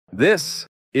This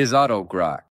is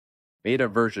AutoGroq, beta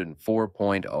version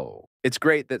 4.0. It's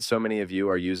great that so many of you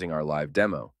are using our live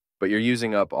demo, but you're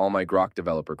using up all my Groq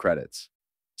developer credits.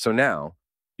 So now,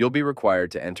 you'll be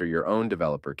required to enter your own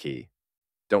developer key.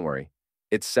 Don't worry,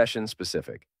 it's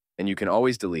session-specific, and you can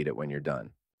always delete it when you're done.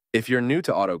 If you're new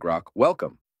to AutoGroq,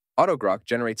 welcome. AutoGroq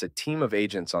generates a team of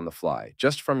agents on the fly,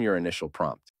 just from your initial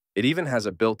prompt. It even has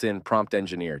a built-in prompt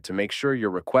engineer to make sure your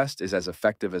request is as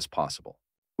effective as possible.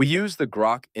 We use the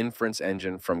Groq inference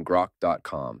engine from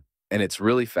Groq.com, and it's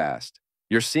really fast.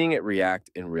 You're seeing it react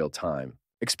in real time.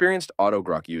 Experienced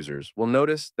AutoGroq users will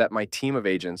notice that my team of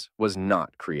agents was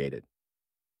not created.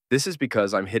 This is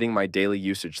because I'm hitting my daily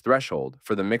usage threshold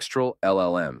for the Mixtral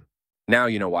LLM. Now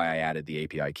you know why I added the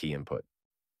API key input.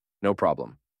 No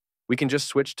problem. We can just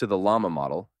switch to the Llama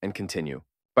model and continue.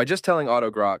 By just telling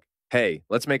AutoGroq, hey,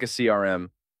 let's make a CRM,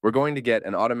 we're going to get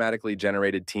an automatically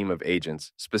generated team of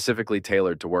agents specifically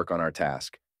tailored to work on our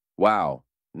task. Wow,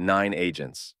 9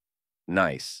 agents.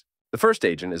 Nice. The first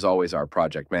agent is always our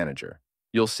project manager.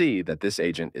 You'll see that this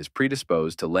agent is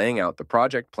predisposed to laying out the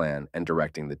project plan and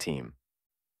directing the team.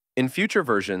 In future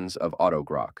versions of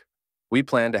AutoGroq, we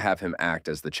plan to have him act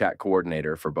as the chat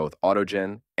coordinator for both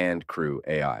Autogen and Crew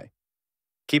AI.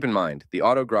 Keep in mind, the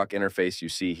AutoGroq interface you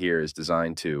see here is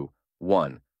designed to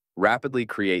 1. Rapidly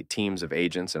create teams of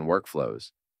agents and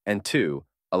workflows, and 2.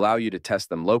 Allow you to test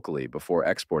them locally before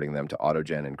exporting them to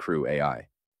Autogen and Crew AI.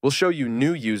 We'll show you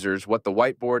new users what the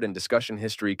whiteboard and discussion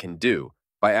history can do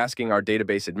by asking our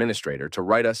database administrator to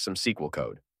write us some SQL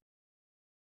code.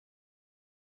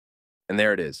 And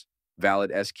there it is, valid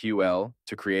SQL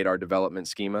to create our development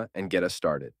schema and get us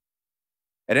started.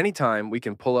 At any time, we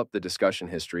can pull up the discussion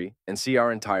history and see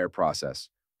our entire process,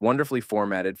 wonderfully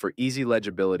formatted for easy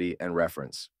legibility and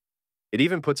reference. It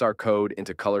even puts our code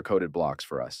into color-coded blocks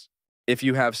for us. If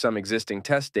you have some existing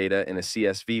test data in a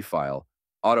CSV file,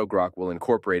 AutoGroq will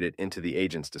incorporate it into the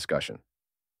agent's discussion.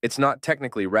 It's not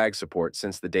technically RAG support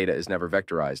since the data is never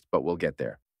vectorized, but we'll get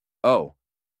there. Oh,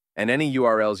 and any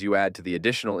URLs you add to the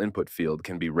additional input field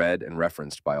can be read and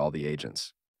referenced by all the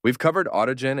agents. We've covered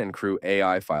Autogen and Crew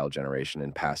AI file generation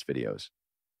in past videos.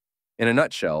 In a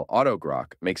nutshell,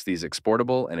 AutoGroq makes these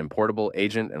exportable and importable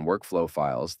agent and workflow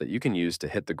files that you can use to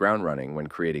hit the ground running when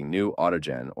creating new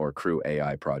Autogen or Crew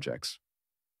AI projects.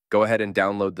 Go ahead and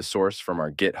download the source from our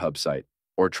GitHub site,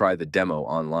 or try the demo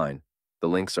online. The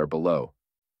links are below,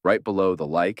 right below the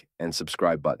like and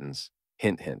subscribe buttons.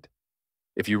 Hint, hint.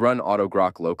 If you run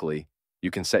AutoGroq locally, you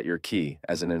can set your key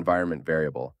as an environment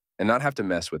variable and not have to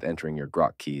mess with entering your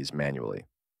Groq keys manually.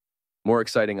 More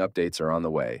exciting updates are on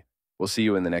the way. We'll see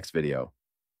you in the next video.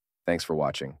 Thanks for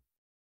watching.